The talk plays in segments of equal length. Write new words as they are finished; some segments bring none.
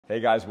Hey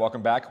guys,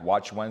 welcome back.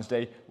 Watch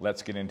Wednesday.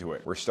 Let's get into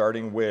it. We're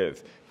starting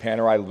with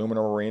Panerai Lunar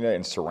Marina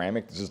in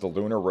ceramic. This is the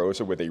Lunar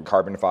Rosa with a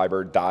carbon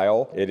fiber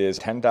dial. It is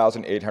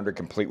 10,800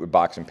 complete with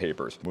box and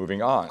papers.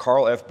 Moving on,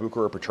 Carl F.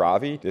 Bucher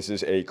Petravi. This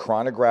is a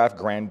chronograph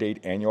grand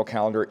date annual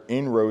calendar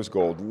in rose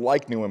gold,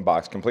 like new in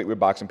box, complete with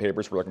box and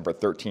papers. We're looking for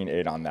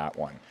 13.8 on that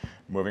one.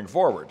 Moving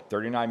forward,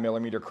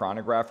 39mm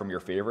chronograph from your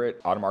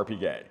favorite, Audemars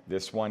Piguet.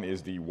 This one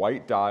is the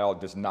white dial,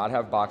 does not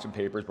have box and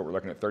papers, but we're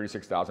looking at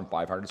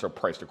 36,500, so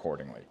priced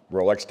accordingly.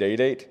 Rolex Day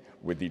Date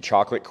with the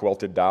chocolate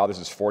quilted dial. This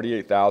is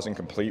 48,000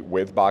 complete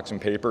with box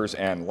and papers.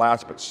 And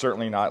last but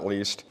certainly not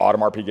least,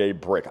 Audemars Piguet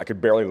brick. I could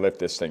barely lift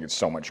this thing, it's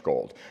so much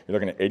gold. You're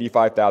looking at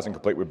 85,000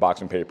 complete with box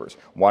and papers.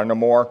 Want to know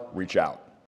more? Reach out.